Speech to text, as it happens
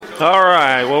All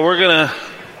right, well, we're going to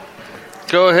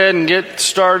go ahead and get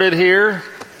started here.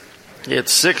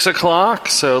 It's 6 o'clock,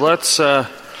 so let's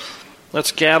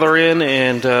gather in,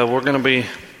 and we're going to be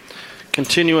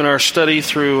continuing our study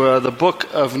through the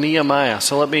book of Nehemiah.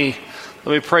 So let me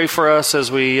pray for us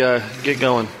as we get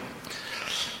going.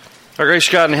 Our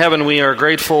gracious God in heaven, we are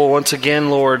grateful once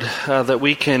again, Lord, that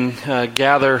we can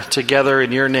gather together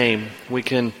in your name. We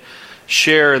can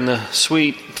share in the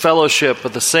sweet fellowship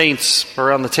of the saints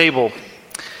around the table.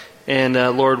 And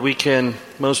Lord, we can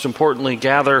most importantly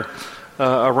gather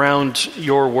around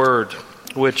your word,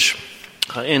 which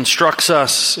instructs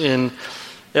us in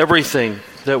everything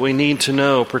that we need to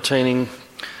know pertaining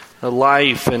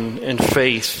life and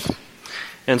faith.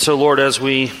 And so, Lord, as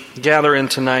we gather in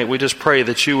tonight, we just pray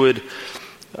that you would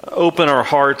open our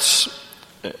hearts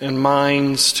and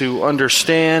minds to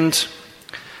understand,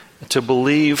 to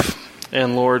believe,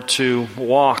 and, Lord, to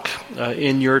walk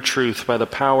in your truth by the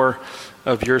power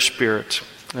of your Spirit.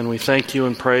 And we thank you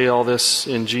and pray all this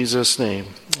in Jesus' name.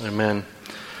 Amen.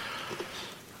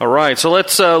 All right, so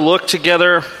let's look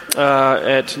together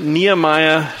at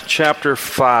Nehemiah chapter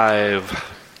 5.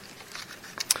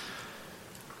 It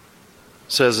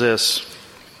says this: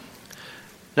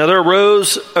 Now there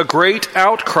arose a great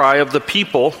outcry of the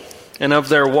people and of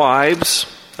their wives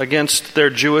against their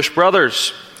Jewish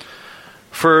brothers.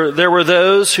 For there were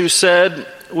those who said,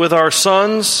 with our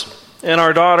sons and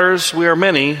our daughters we are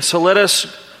many, so let us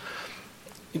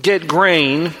get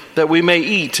grain that we may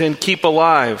eat and keep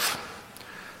alive.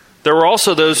 There were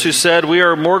also those who said, we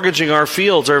are mortgaging our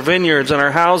fields, our vineyards, and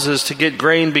our houses to get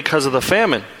grain because of the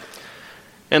famine.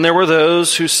 And there were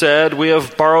those who said, we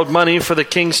have borrowed money for the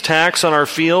king's tax on our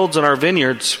fields and our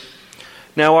vineyards.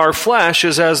 Now our flesh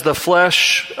is as the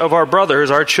flesh of our brothers,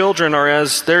 our children are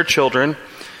as their children.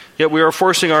 Yet we are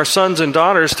forcing our sons and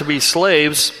daughters to be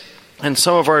slaves, and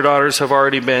some of our daughters have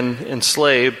already been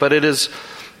enslaved, but it is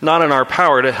not in our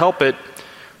power to help it,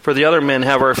 for the other men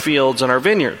have our fields and our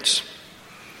vineyards.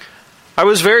 I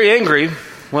was very angry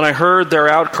when I heard their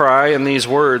outcry and these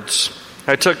words.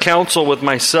 I took counsel with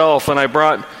myself, and I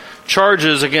brought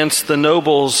charges against the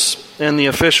nobles and the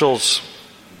officials.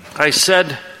 I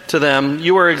said to them,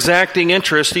 you are exacting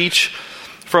interest each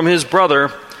from his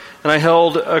brother. And I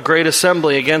held a great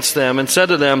assembly against them and said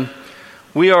to them,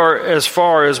 we as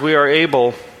far as we are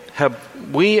able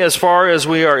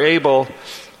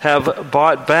have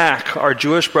bought back our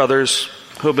Jewish brothers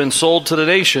who have been sold to the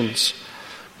nations.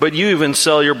 But you even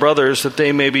sell your brothers that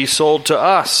they may be sold to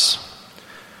us.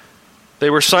 They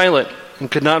were silent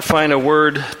and could not find a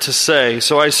word to say.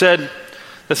 So I said,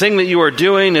 the thing that you are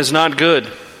doing is not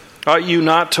good. Ought you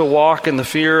not to walk in the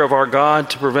fear of our God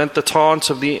to prevent the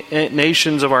taunts of the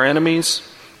nations of our enemies?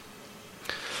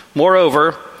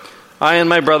 Moreover, I and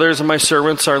my brothers and my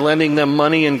servants are lending them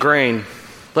money and grain.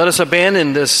 Let us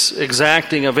abandon this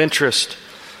exacting of interest.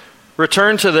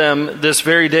 Return to them this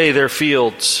very day their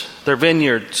fields, their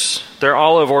vineyards, their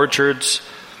olive orchards,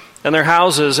 and their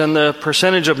houses, and the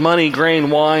percentage of money,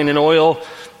 grain, wine, and oil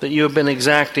that you have been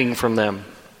exacting from them.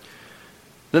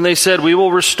 Then they said, we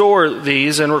will restore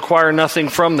these and require nothing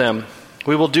from them.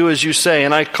 We will do as you say.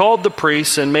 And I called the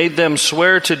priests and made them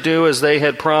swear to do as they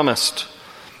had promised.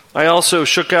 I also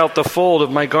shook out the fold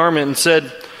of my garment and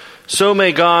said, so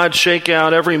may God shake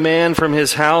out every man from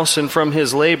his house and from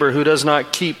his labor who does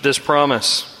not keep this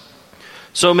promise.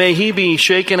 So may he be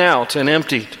shaken out and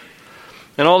emptied.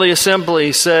 And all the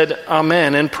assembly said,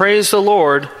 Amen, and praised the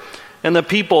Lord. And the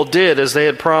people did as they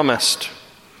had promised.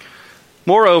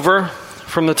 Moreover,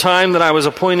 from the time that I was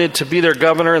appointed to be their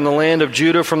governor in the land of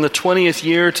Judah, from the 20th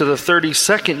year to the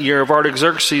 32nd year of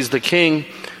Artaxerxes the king,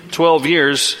 12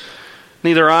 years,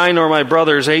 neither I nor my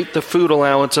brothers ate the food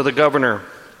allowance of the governor.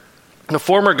 The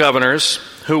former governors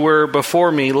who were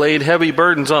before me laid heavy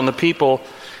burdens on the people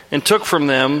and took from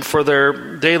them for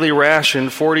their daily ration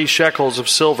 40 shekels of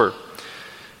silver.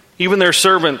 Even their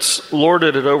servants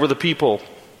lorded it over the people.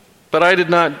 But I did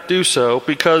not do so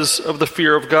because of the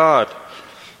fear of God.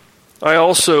 I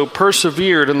also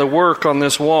persevered in the work on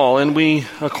this wall, and we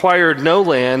acquired no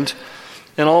land,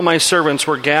 and all my servants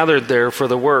were gathered there for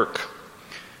the work.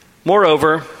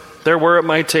 Moreover, there were at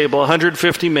my table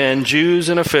 150 men, Jews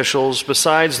and officials,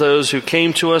 besides those who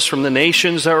came to us from the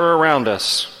nations that were around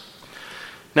us.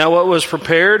 Now what was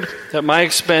prepared at my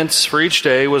expense for each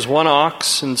day was 1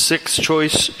 ox and 6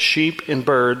 choice sheep and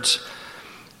birds,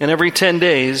 and every 10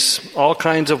 days all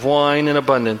kinds of wine in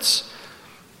abundance.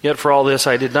 Yet for all this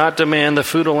I did not demand the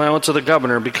food allowance of the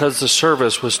governor, because the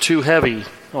service was too heavy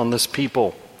on this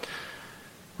people.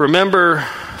 Remember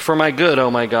for my good,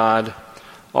 O my God,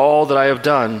 all that I have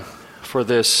done for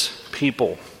this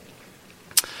people.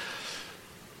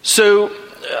 So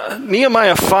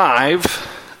Nehemiah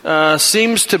 5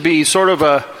 seems to be sort of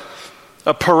a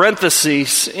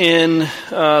parenthesis in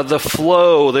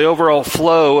the overall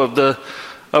flow of the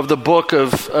book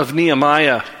of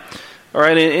Nehemiah. All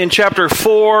right, in chapter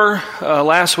 4,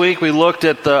 last week we looked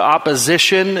at the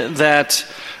opposition that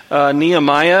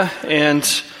Nehemiah and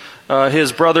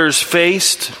his brothers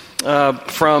faced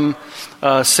from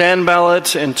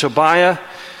Sanballat and Tobiah.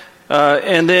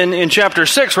 And then in chapter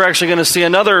 6, we're actually going to see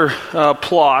another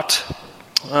plot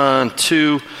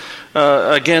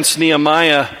against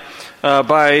Nehemiah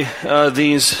by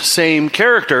these same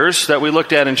characters that we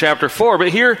looked at in chapter 4. But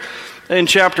here in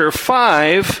chapter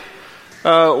 5,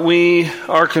 we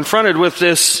are confronted with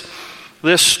this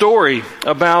story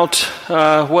about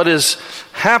what is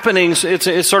happening.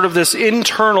 It's sort of this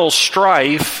internal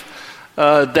strife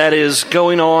that is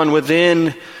going on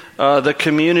within the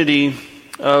community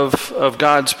of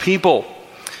God's people.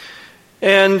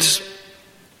 And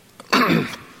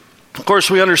of course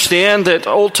we understand that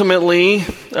ultimately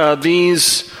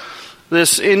this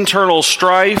internal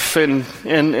strife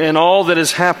and all that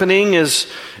is happening falls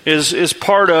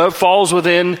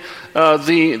within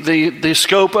the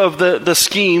scope of the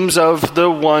schemes of the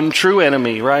one true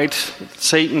enemy, right?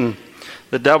 Satan,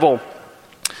 the devil.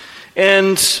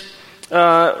 And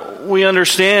we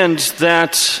understand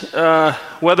that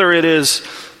whether it is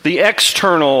the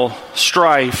external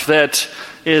strife that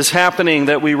is happening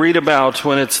that we read about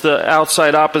when it's the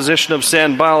outside opposition of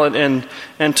Sanballat and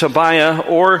Tobiah,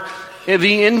 or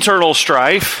the internal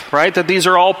strife, right? That these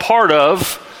are all part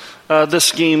of the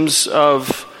schemes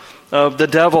of the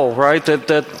devil, right?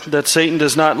 That Satan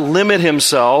does not limit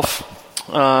himself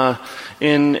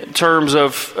in terms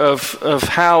of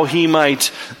how he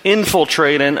might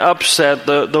infiltrate and upset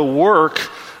the work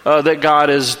that God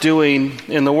is doing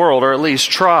in the world, or at least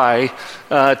try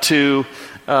to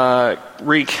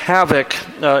wreak havoc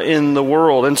in the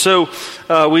world. And so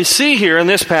we see here in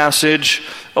this passage,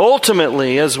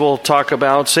 ultimately, as we'll talk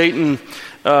about, Satan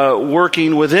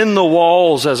working within the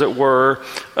walls, as it were,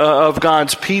 of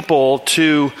God's people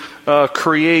to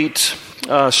create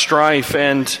strife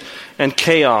and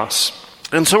chaos.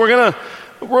 And so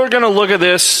we're gonna look at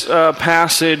this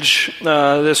passage,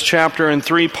 this chapter, in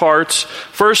three parts.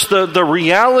 First, the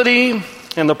reality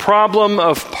and the problem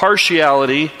of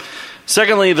partiality.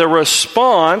 Secondly, the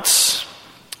response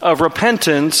of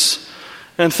repentance.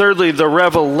 And thirdly, the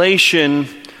revelation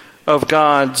of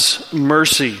God's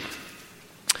mercy.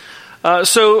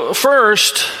 So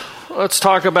first, let's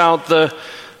talk about the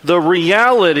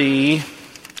reality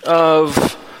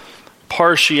of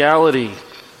partiality.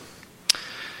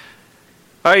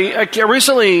 I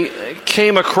recently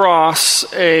came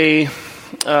across a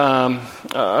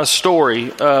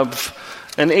story of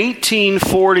an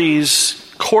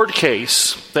 1840s court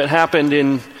case that happened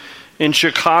in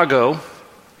Chicago.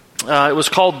 It was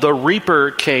called the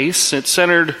Reaper case. It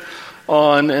centered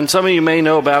on, and some of you may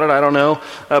know about it, I don't know,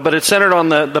 but it centered on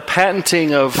the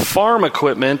patenting of farm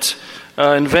equipment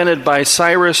invented by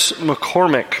Cyrus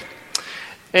McCormick.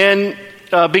 And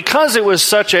because it was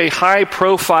such a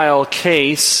high-profile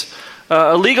case,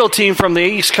 a legal team from the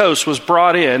East Coast was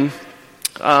brought in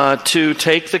to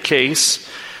take the case.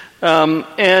 But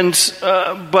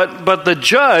the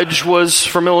judge was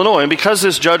from Illinois, and because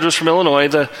this judge was from Illinois,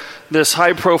 this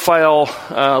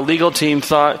high-profile legal team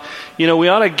thought, we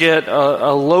ought to get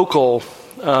a local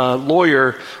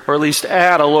lawyer, or at least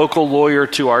add a local lawyer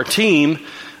to our team.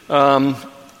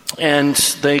 And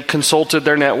they consulted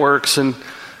their networks, and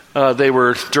they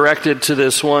were directed to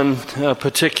this one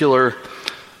particular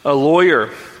lawyer.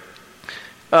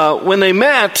 When they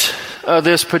met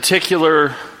this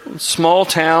particular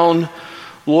small-town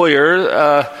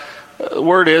lawyer,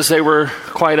 word is they were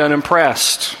quite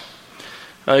unimpressed.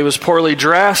 He was poorly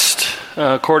dressed,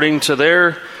 according to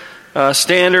their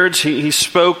standards. He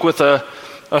spoke with a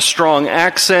strong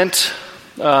accent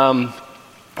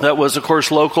that was, of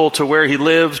course, local to where he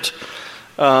lived.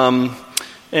 And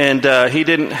he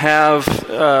didn't have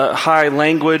high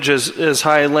language as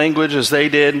high language as they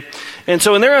did. And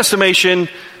so in their estimation,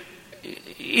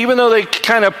 even though they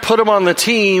kind of put him on the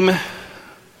team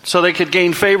so they could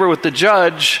gain favor with the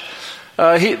judge,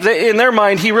 in their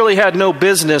mind, he really had no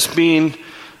business being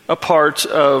a part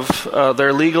of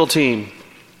their legal team.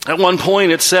 At one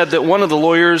point, it said that one of the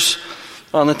lawyers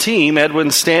on the team,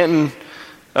 Edwin Stanton,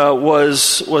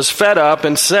 was fed up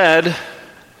and said,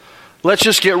 "Let's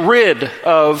just get rid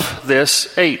of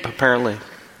this ape," apparently.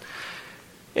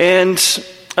 And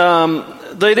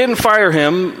they didn't fire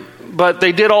him, but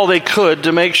they did all they could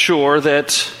to make sure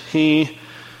that he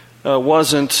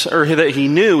wasn't, or that he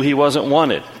knew he wasn't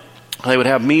wanted. They would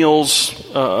have meals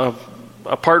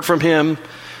apart from him.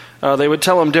 They would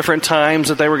tell them different times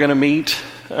that they were going to meet,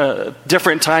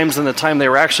 different times than the time they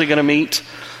were actually going to meet,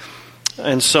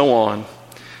 and so on.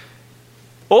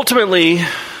 Ultimately,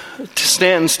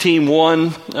 Stanton's team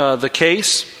won the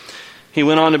case. He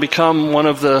went on to become one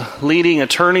of the leading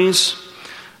attorneys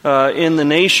in the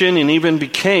nation and even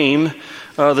became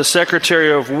the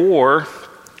Secretary of War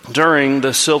during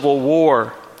the Civil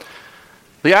War.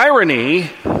 The irony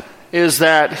is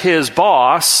that his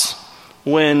boss,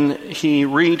 when he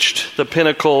reached the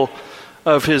pinnacle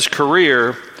of his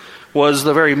career, was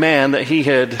the very man that he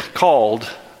had called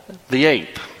the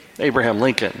ape, Abraham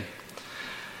Lincoln,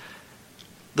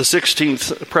 the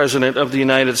 16th President of the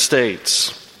United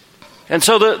States. And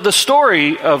so the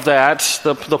story of that,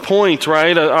 the point,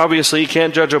 right? Obviously, you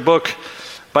can't judge a book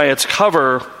by its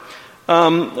cover.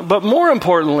 But more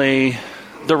importantly,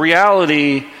 the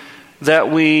reality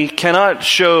that we cannot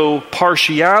show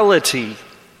partiality,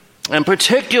 and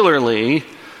particularly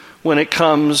when it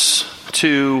comes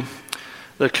to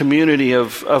the community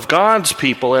of God's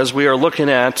people, as we are looking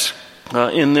at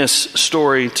in this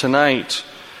story tonight.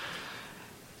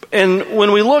 And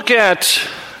when we look at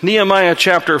Nehemiah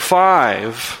chapter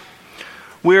 5,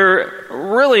 we're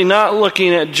really not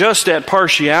looking at just at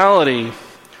partiality.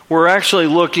 We're actually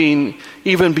looking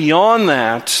even beyond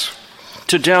that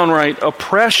to downright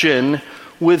oppression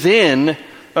within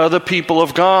the people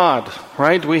of God,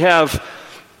 right? We have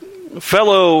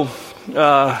fellow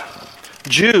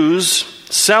Jews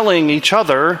selling each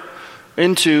other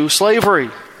into slavery.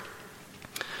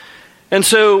 And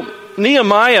so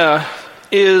Nehemiah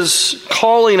is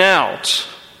calling out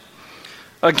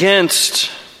against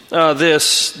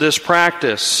this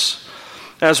practice.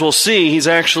 As we'll see, he's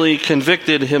actually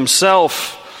convicted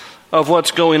himself of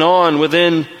what's going on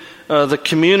within the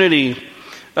community.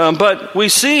 But we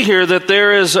see here that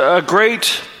there is a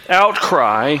great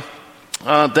outcry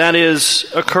that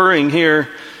is occurring here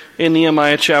in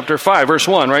Nehemiah chapter 5. Verse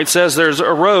 1, right, says, "There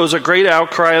arose a great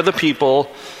outcry of the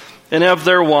people and of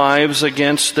their wives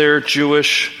against their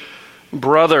Jewish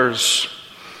brothers."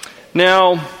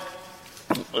 Now,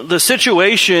 the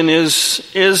situation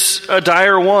is a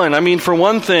dire one. I mean, for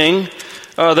one thing,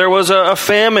 there was a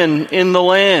famine in the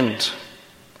land,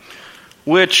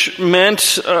 which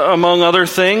meant, among other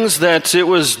things, that it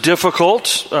was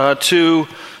difficult to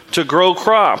grow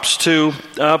crops, to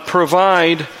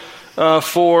provide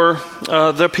for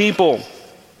the people.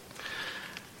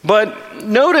 But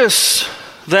notice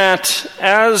that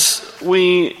as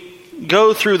we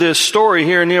go through this story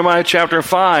here in Nehemiah chapter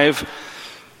 5,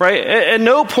 right, at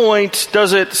no point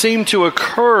does it seem to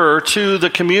occur to the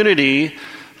community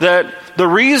that the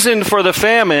reason for the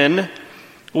famine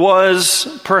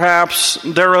was perhaps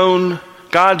their own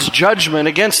God's judgment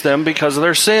against them because of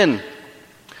their sin.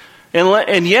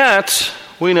 And yet,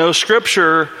 we know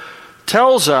Scripture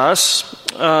tells us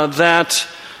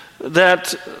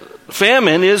that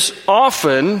famine is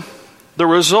often the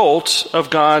result of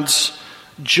God's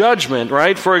judgment,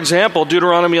 right? For example,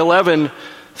 Deuteronomy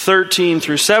 11:13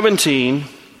 through 17,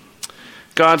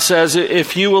 God says,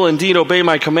 "If you will indeed obey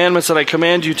my commandments that I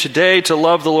command you today, to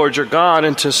love the Lord your God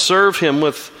and to serve him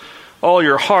with all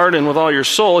your heart and with all your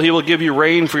soul, he will give you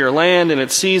rain for your land in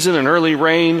its season, and early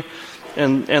rain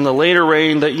and the later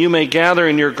rain, that you may gather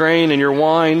in your grain and your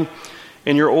wine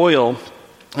and your oil.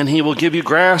 And he will give you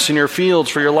grass in your fields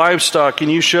for your livestock, and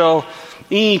you shall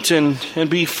eat and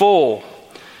be full.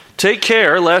 Take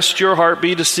care lest your heart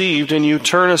be deceived and you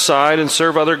turn aside and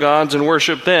serve other gods and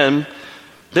worship them.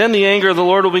 Then the anger of the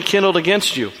Lord will be kindled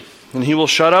against you, and he will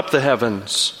shut up the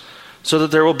heavens so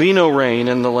that there will be no rain,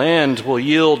 and the land will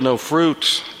yield no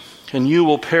fruit, and you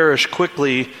will perish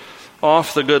quickly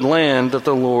off the good land that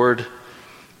the Lord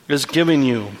is giving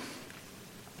you."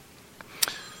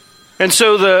 And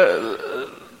so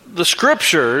the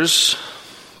Scriptures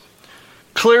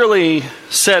clearly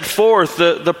set forth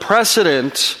the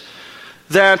precedent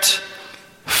that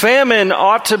famine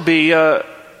ought to be a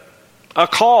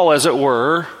call, as it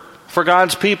were, for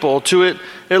God's people to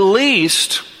at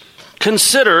least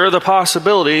consider the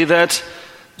possibility that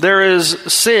there is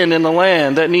sin in the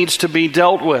land that needs to be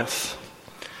dealt with.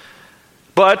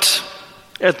 But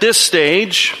at this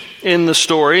stage in the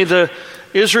story, the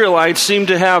Israelites seem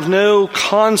to have no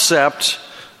concept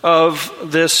of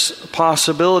this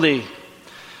possibility.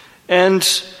 And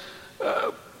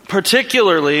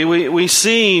particularly, we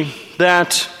see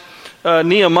that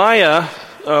Nehemiah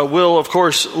will, of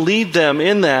course, lead them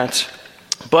in that.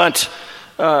 But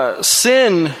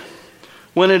sin,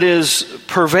 when it is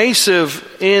pervasive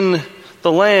in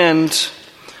the land,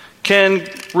 can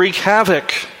wreak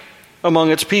havoc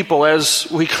among its people, as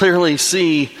we clearly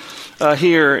see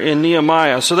here in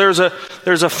Nehemiah. So there's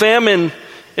a famine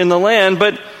in the land.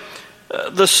 But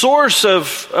the source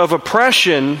of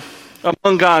oppression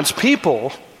among God's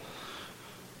people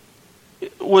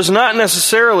was not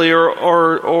necessarily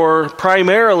or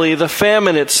primarily the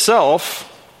famine itself,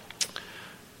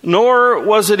 nor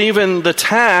was it even the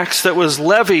tax that was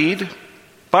levied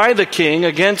by the king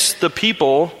against the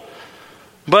people.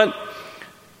 But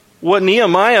what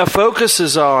Nehemiah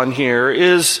focuses on here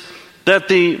is that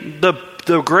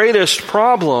the greatest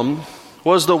problem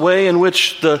was the way in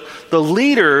which the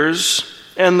leaders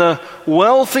and the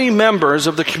wealthy members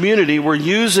of the community were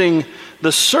using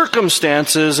the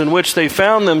circumstances in which they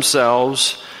found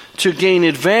themselves to gain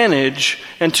advantage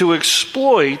and to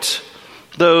exploit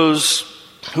those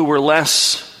who were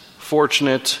less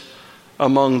fortunate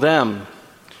among them.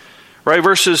 Right,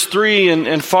 verses 3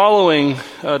 and following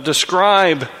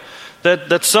describe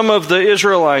that some of the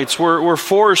Israelites were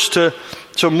forced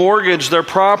to mortgage their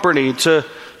property,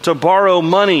 to borrow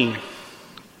money,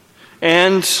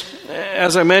 and,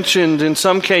 as I mentioned, in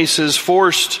some cases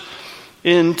forced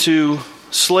into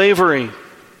slavery.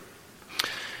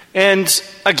 And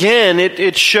again,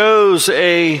 it shows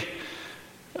a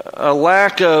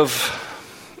lack of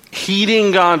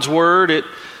heeding God's word,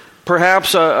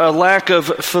 perhaps a lack of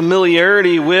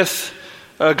familiarity with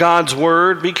God's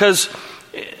word, because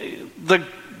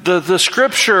the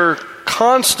Scripture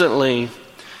constantly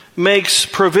makes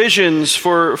provisions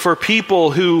for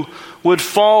people who would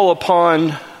fall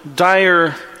upon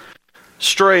dire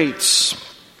straits.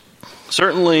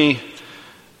 Certainly,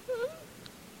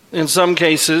 in some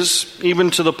cases, even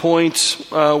to the point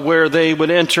where they would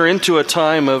enter into a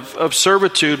time of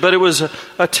servitude. But it was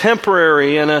a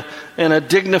temporary and a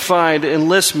dignified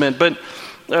enlistment. But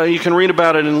you can read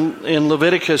about it in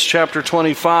Leviticus chapter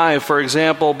 25, for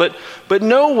example. But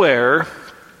nowhere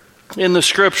in the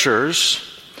Scriptures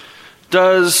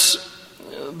does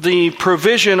the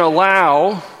provision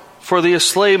allow for the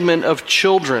enslavement of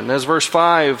children, as verse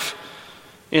 5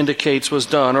 indicates was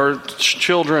done, or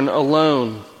children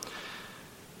alone.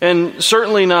 And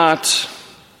certainly not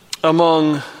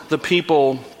among the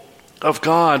people of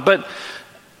God. But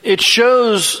it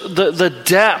shows the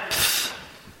depth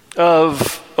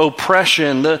of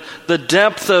oppression, the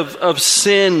depth of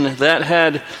sin that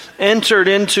had entered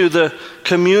into the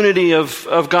community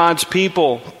of God's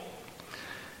people,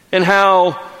 and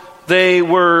how they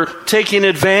were taking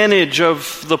advantage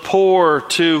of the poor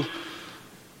to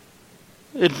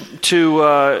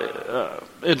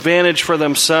advantage for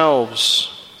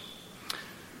themselves.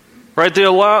 Right? The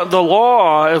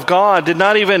law of God did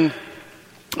not even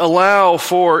allow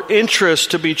for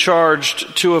interest to be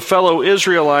charged to a fellow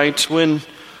Israelite when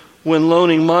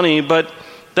loaning money, but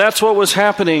that's what was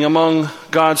happening among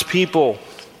God's people.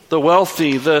 The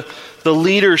wealthy, the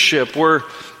leadership were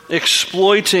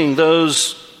exploiting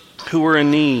those who were in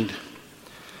need.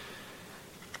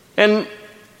 And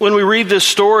when we read this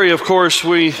story, of course,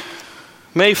 we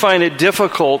may find it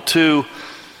difficult to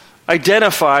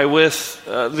identify with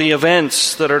the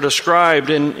events that are described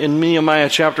in Nehemiah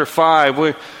chapter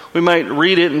 5. We might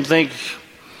read it and think,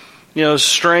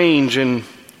 strange, and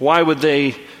why would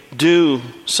they do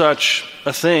such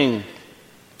a thing?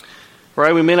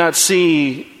 Right? We may not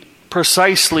see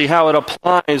precisely how it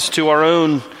applies to our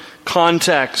own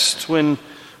context when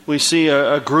we see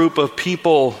a group of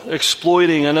people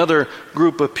exploiting another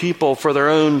group of people for their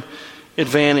own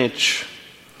advantage.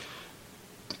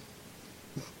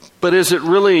 But is it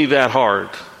really that hard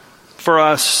for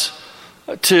us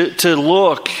to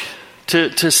look,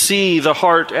 to see the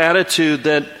heart attitude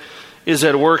that is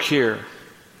at work here?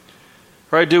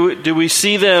 Right? Do we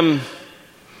see them?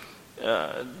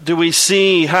 Do we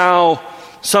see how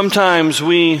sometimes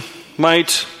we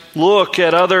might look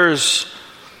at others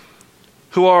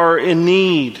who are in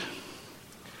need?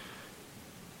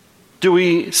 Do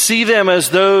we see them as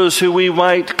those who we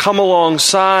might come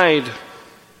alongside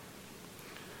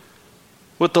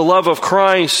with the love of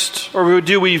Christ? Or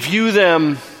do we view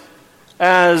them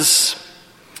as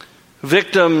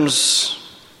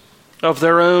victims of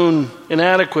their own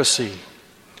inadequacy?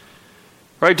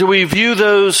 Right? Do we view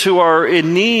those who are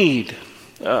in need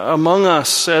among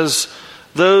us as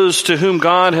those to whom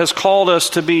God has called us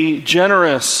to be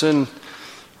generous, and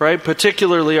right,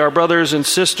 particularly our brothers and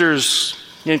sisters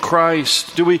in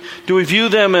Christ? Do we view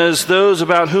them as those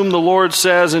about whom the Lord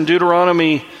says in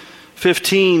Deuteronomy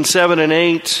 15:7 and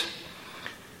 8,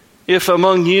 "If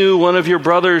among you one of your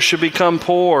brothers should become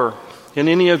poor in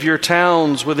any of your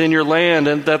towns within your land,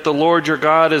 and that the Lord your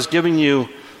God is giving you,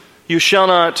 you shall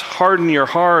not harden your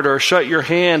heart or shut your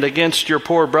hand against your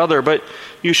poor brother, but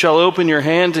you shall open your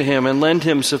hand to him and lend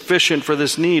him sufficient for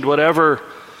this need, whatever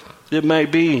it may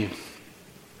be."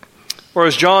 Or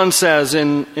as John says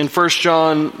in 1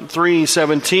 John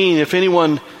 3:17, if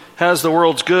anyone has the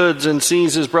world's goods and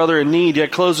sees his brother in need,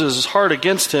 yet closes his heart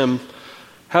against him,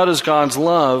 how does God's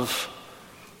love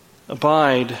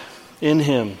abide in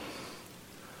him?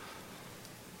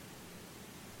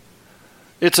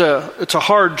 It's a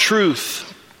hard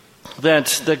truth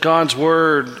that God's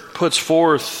word puts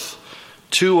forth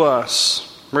to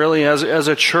us, really as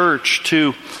a church,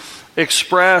 to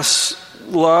express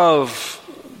love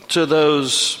to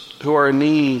those who are in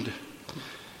need.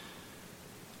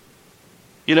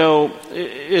 You know,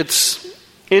 it's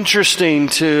interesting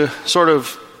to sort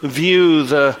of view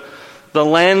the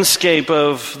landscape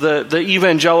of the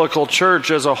evangelical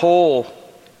church as a whole,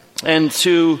 and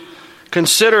to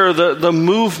consider the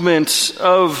movement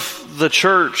of the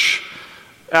church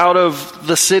out of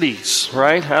the cities,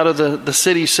 right? Out of the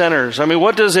city centers. I mean,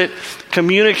 what does it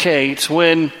communicate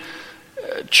when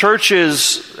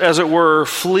churches, as it were,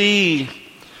 flee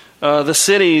the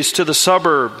cities to the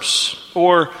suburbs,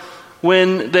 or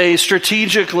when they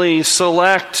strategically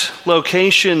select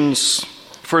locations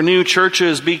for new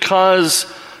churches because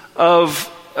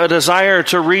of a desire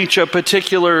to reach a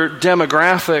particular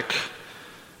demographic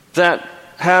that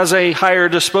has a higher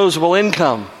disposable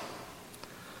income?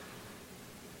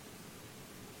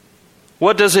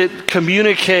 What does it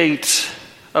communicate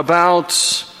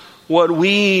about what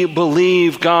we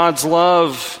believe God's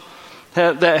love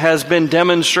that has been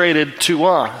demonstrated to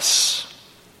us?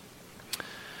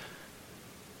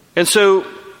 And so,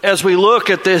 as we look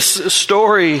at this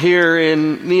story here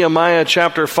in Nehemiah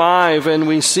chapter 5, and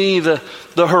we see the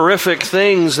horrific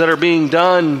things that are being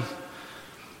done,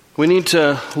 we need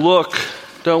to look,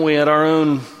 don't we, at our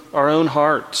own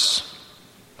hearts,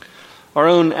 our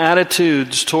own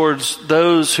attitudes towards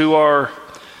those who are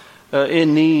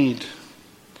in need,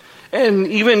 and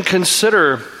even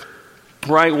consider,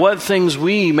 right, what things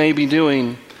we may be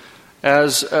doing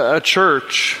as a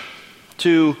church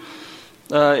to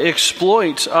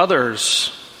exploit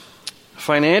others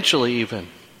financially even.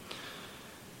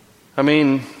 I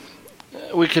mean,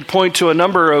 we could point to a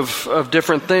number of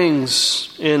different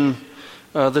things in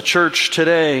the church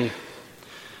today,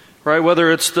 right?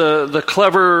 Whether it's the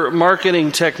clever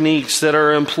marketing techniques that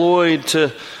are employed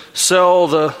to sell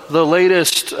the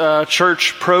latest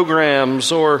church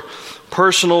programs, or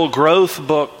personal growth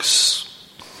books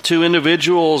to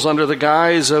individuals under the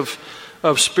guise of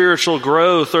spiritual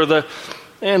growth, or the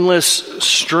endless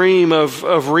stream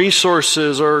of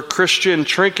resources or Christian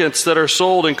trinkets that are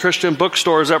sold in Christian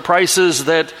bookstores at prices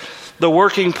that the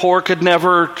working poor could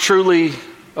never truly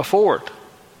afford.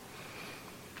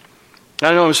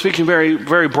 I know I'm speaking very,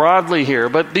 very broadly here,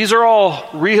 but these are all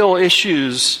real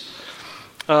issues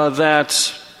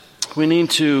that we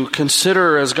need to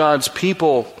consider as God's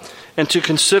people, and to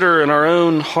consider in our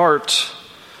own heart.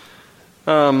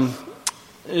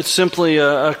 It's simply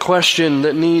a question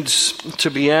that needs to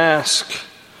be asked.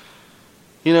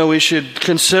 You know, we should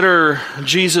consider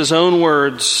Jesus' own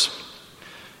words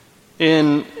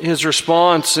in his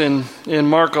response in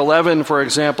Mark 11, for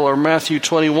example, or Matthew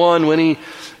 21, when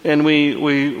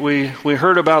we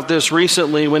heard about this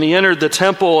recently, when he entered the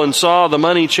temple and saw the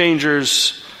money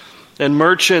changers and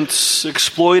merchants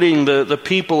exploiting the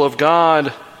people of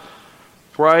God,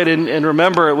 right? And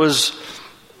remember, it was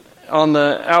on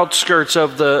the outskirts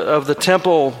of the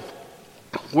temple,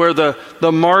 where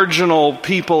the marginal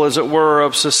people, as it were,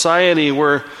 of society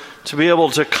were to be able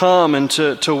to come and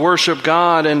to worship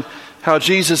God, and how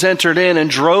Jesus entered in and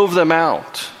drove them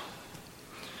out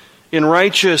in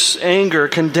righteous anger,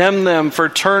 condemned them for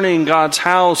turning God's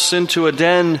house into a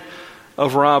den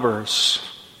of robbers.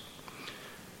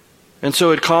 And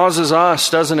so it causes us,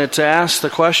 doesn't it, to ask the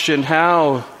question,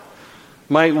 how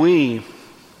might we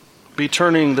be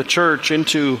turning the church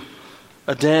into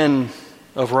a den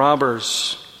of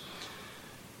robbers?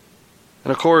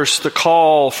 And of course, the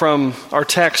call from our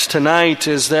text tonight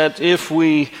is that if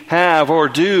we have or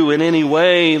do in any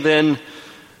way, then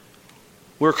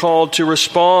we're called to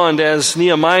respond as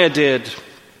Nehemiah did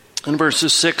in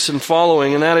verses 6 and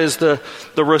following, and that is the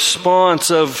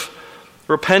response of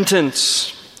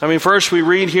repentance. I mean, first we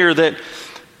read here that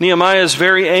Nehemiah is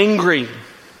very angry.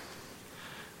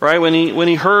 Right, when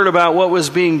he heard about what was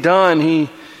being done,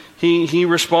 he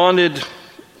responded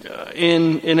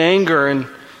in anger, and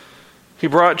he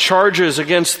brought charges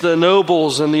against the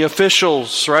nobles and the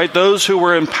officials, right? Those who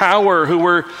were in power, who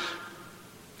were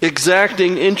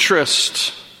exacting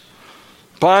interest,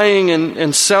 buying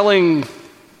and selling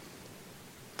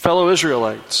fellow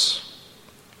Israelites.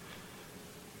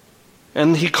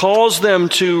 And he calls them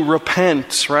to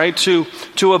repent, right?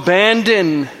 To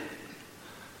abandon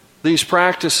these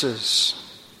practices.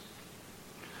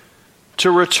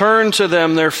 to return to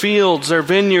them their fields, their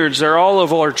vineyards, their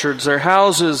olive orchards, their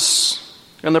houses,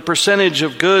 and the percentage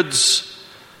of goods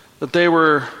that they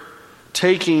were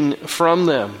taking from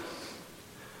them.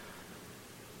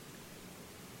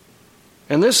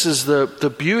 And this is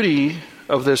the beauty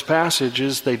of this passage,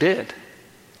 is they did.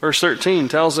 Verse 13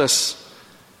 tells us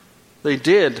they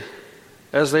did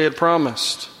as they had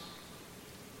promised.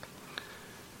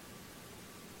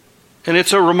 And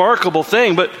it's a remarkable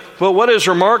thing, but what is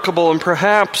remarkable and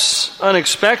perhaps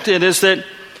unexpected is that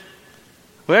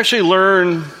we actually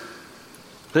learn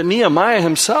that Nehemiah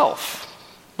himself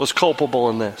was culpable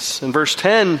in this. In verse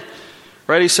 10,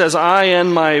 right, he says, I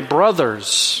and my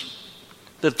brothers,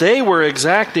 that they were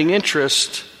exacting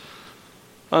interest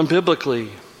unbiblically.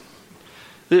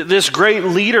 This great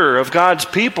leader of God's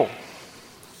people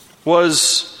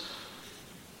was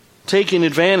taking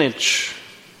advantage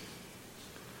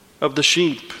of the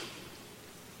sheep.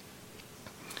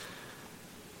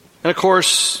 And of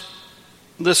course,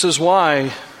 this is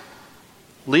why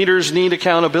leaders need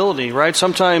accountability, right?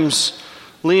 Sometimes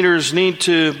leaders need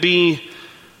to be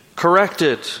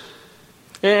corrected.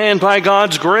 And by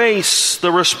God's grace,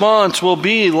 the response will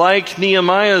be like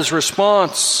Nehemiah's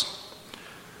response,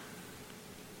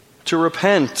 to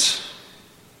repent.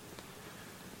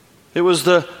 It was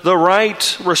the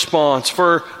right response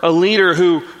for a leader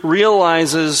who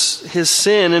realizes his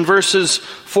sin. And verses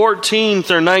 14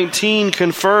 through 19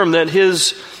 confirm that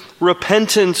his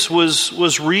repentance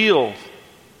was real.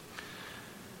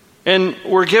 And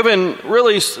we're given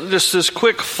really just this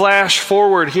quick flash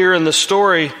forward here in the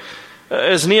story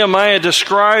as Nehemiah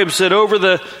describes that over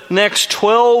the next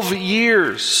 12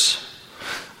 years,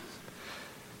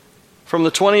 from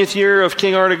the 20th year of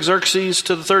King Artaxerxes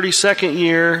to the 32nd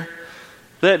year,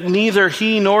 that neither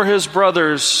he nor his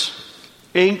brothers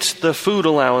ate the food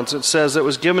allowance, it says, that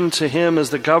was given to him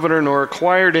as the governor, nor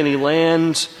acquired any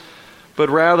land, but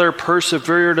rather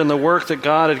persevered in the work that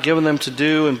God had given them to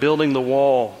do in building the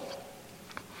wall.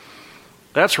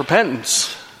 That's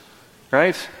repentance,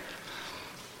 right?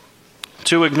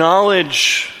 To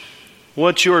acknowledge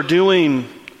what you're doing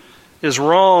is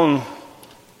wrong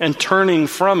and turning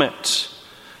from it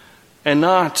and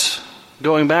not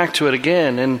going back to it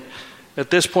again. And at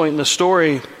this point in the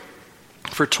story,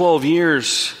 for 12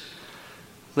 years,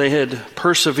 they had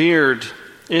persevered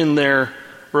in their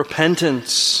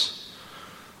repentance.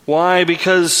 Why?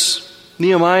 Because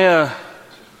Nehemiah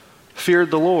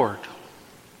feared the Lord.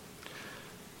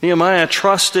 Nehemiah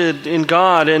trusted in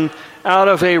God and out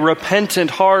of a repentant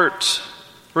heart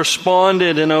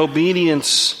responded in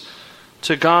obedience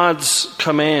to God's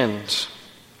command.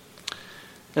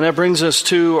 And that brings us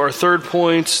to our third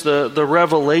point, the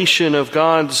revelation of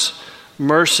God's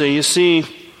mercy. You see,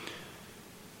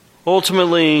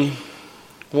 ultimately,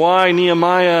 why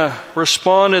Nehemiah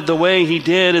responded the way he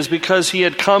did is because he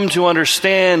had come to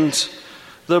understand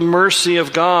the mercy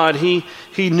of God. He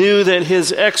knew that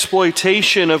his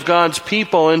exploitation of God's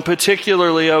people, and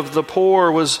particularly of the poor,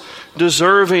 was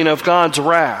deserving of God's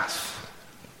wrath,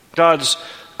 God's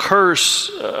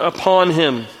curse upon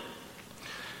him.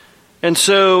 And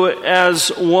so, as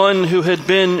one who had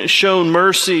been shown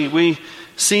mercy, we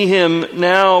see him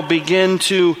now begin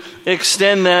to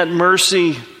extend that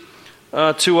mercy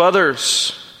to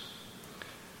others.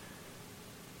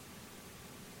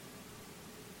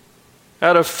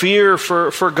 Out of fear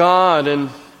for God, and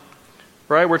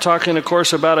right, we're talking, of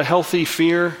course, about a healthy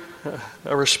fear,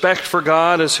 a respect for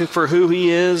God as for who He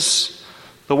is,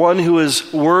 the one who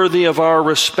is worthy of our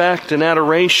respect and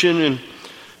adoration, and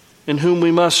in whom we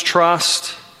must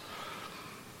trust.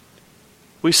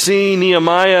 We see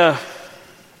Nehemiah,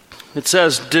 it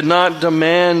says, did not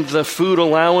demand the food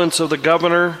allowance of the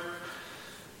governor.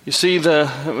 You see,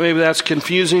 maybe that's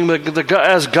confusing, but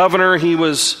as governor, he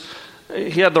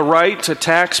had the right to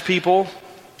tax people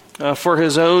for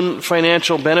his own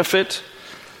financial benefit.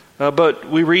 But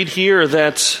we read here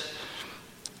that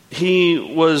he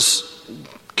was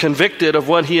convicted of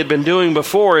what he had been doing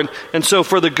before. And so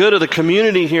for the good of the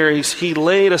community here, he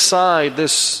laid aside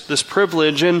this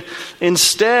privilege. And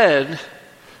instead,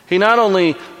 he not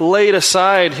only laid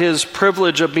aside his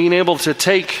privilege of being able to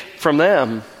take from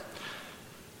them,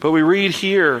 but we read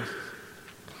here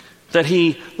that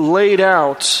he laid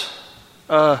out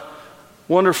a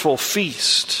wonderful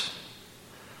feast.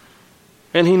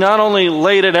 And he not only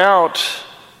laid it out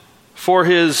for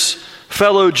his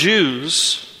fellow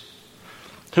Jews,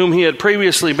 whom he had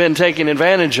previously been taken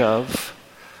advantage of,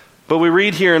 but we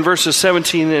read here in verses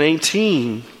 17 and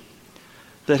 18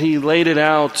 that he laid it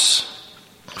out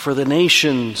for the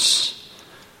nations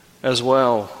as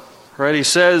well. Right? He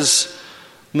says,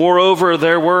 moreover,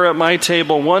 there were at my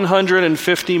table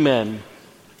 150 men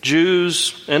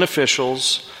Jews and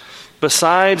officials,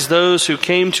 besides those who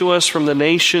came to us from the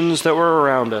nations that were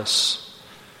around us.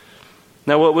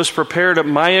 Now what was prepared at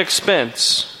my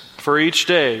expense for each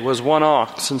day was 1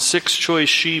 ox and 6 choice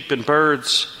sheep and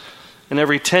birds, and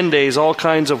every 10 days all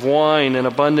kinds of wine in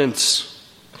abundance.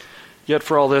 Yet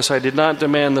for all this I did not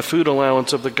demand the food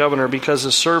allowance of the governor, because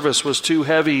the service was too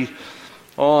heavy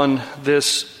on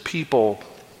this people.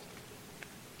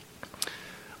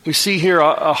 We see here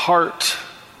a heart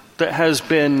that has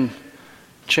been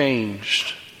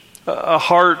changed, a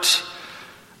heart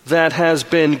that has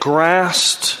been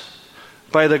grasped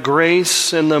by the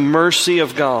grace and the mercy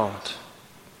of God,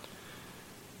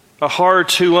 a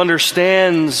heart who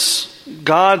understands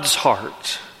God's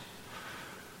heart.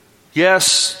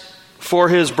 Yes, for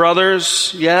his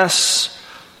brothers, yes,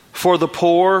 for the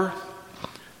poor,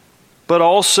 but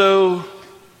also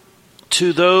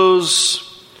to those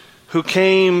who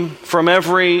came from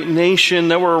every nation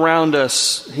that were around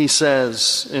us, he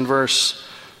says in verse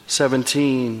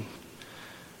 17,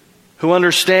 who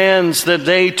understands that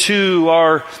they too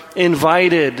are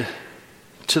invited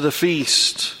to the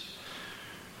feast.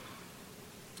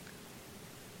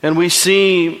 And we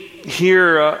see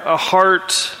here a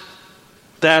heart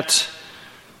that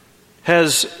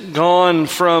has gone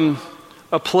from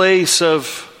a place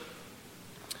of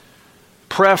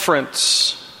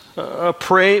preference, a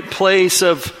place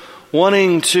of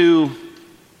wanting to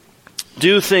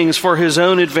do things for his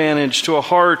own advantage, to a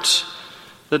heart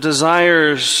that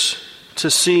desires to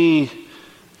see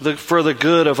for the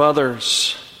good of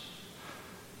others.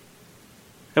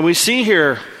 And we see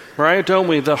here, right, don't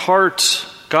we, the heart,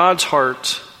 God's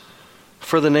heart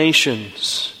for the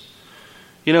nations.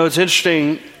 You know, it's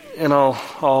interesting, and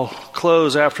I'll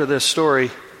close after this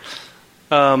story,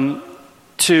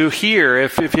 to hear,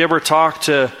 if you ever talk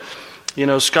to,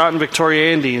 Scott and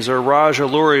Victoria Andes or Raj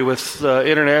Alluri with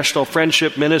International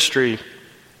Friendship Ministry,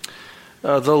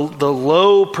 the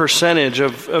low percentage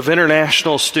of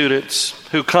international students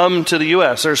who come to the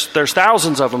U.S., there's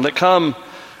thousands of them that come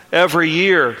every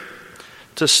year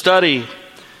to study,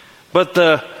 but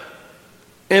the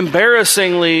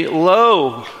embarrassingly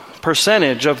low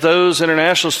percentage of those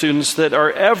international students that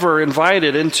are ever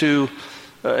invited into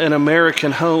an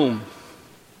American home.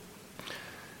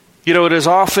 It is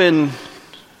often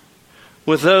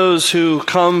with those who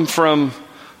come from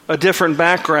a different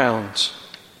background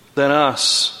than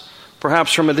us,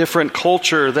 perhaps from a different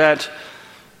culture, that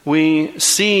we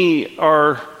see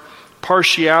our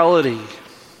partiality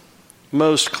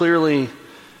most clearly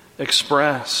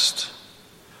expressed.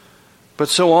 But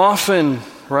so often,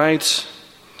 right,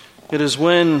 it is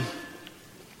when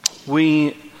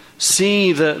we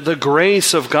see the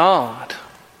grace of God,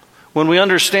 when we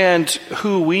understand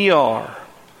who we are,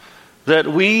 that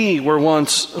we were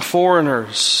once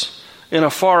foreigners in a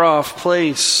far-off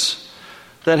place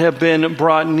that have been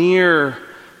brought near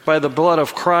by the blood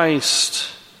of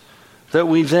Christ, that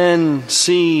we then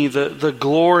see the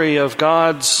glory of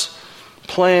God's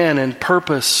plan and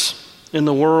purpose in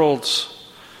the world.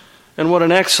 And what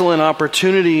an excellent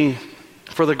opportunity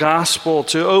for the gospel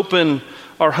to open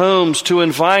our homes, to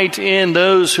invite in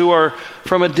those who are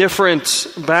from a different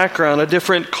background, a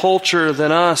different culture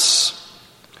than us.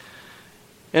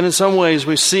 And in some ways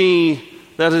we see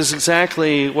that is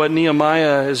exactly what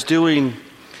Nehemiah is doing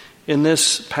in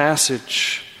this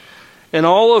passage. And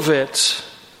all of it,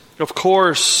 of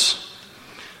course,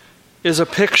 is a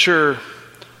picture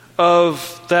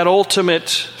of that ultimate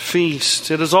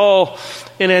feast. It is all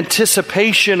in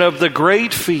anticipation of the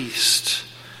great feast,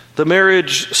 the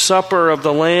marriage supper of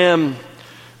the Lamb,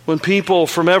 when people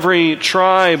from every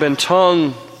tribe and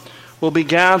tongue will be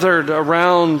gathered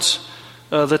around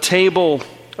the table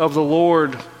of the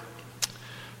Lord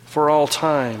for all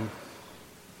time.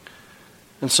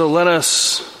 And so let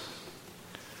us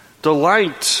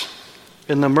delight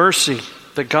in the mercy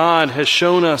that God has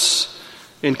shown us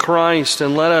in Christ,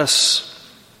 and let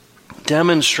us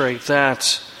demonstrate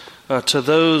that to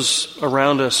those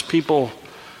around us, people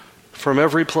from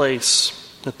every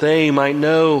place, that they might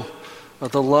know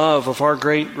the love of our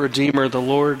great Redeemer, the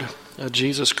Lord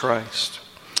Jesus Christ.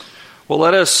 Well,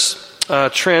 let us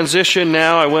transition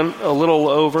now. I went a little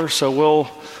over, so we'll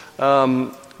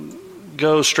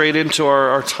go straight into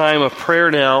our time of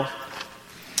prayer now.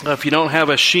 If you don't have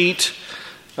a sheet,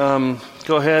 go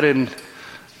ahead and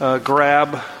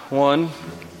grab one.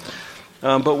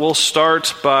 But we'll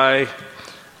start by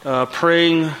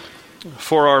praying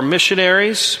for our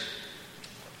missionaries.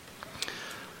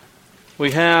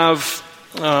 We have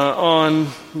on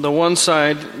the one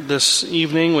side this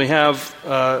evening, we have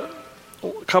a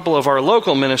couple of our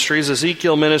local ministries,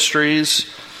 Ezekiel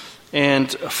Ministries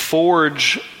and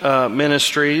Forge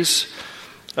Ministries.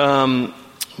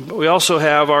 We also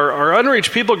have our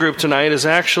unreached people group tonight is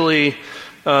actually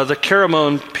the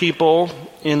Caramon people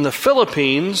in the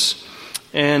Philippines.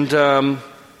 And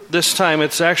this time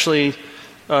it's actually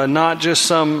not just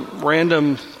some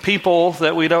random people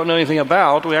that we don't know anything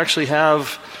about. We actually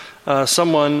have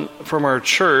someone from our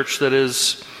church that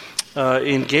is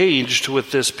engaged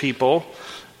with this people.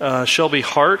 Shelby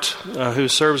Hart, who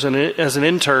serves as an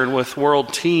intern with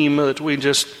World Team that we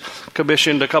just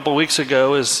commissioned a couple weeks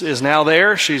ago, is now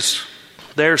there. She's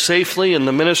there safely, and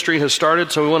the ministry has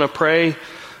started, so we want to pray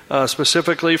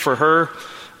specifically for her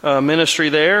ministry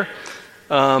there.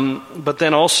 But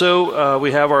then also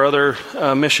we have our other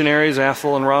missionaries,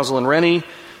 Athel and Rosalind Rennie,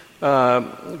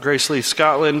 Grace Lee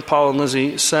Scotland, Paul and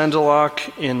Lizzie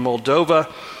Sandalok in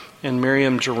Moldova, and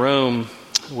Miriam Jerome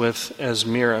with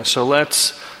Asmira. So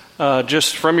let's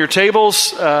just from your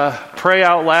tables pray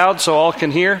out loud so all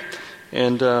can hear,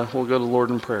 and we'll go to the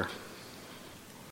Lord in prayer.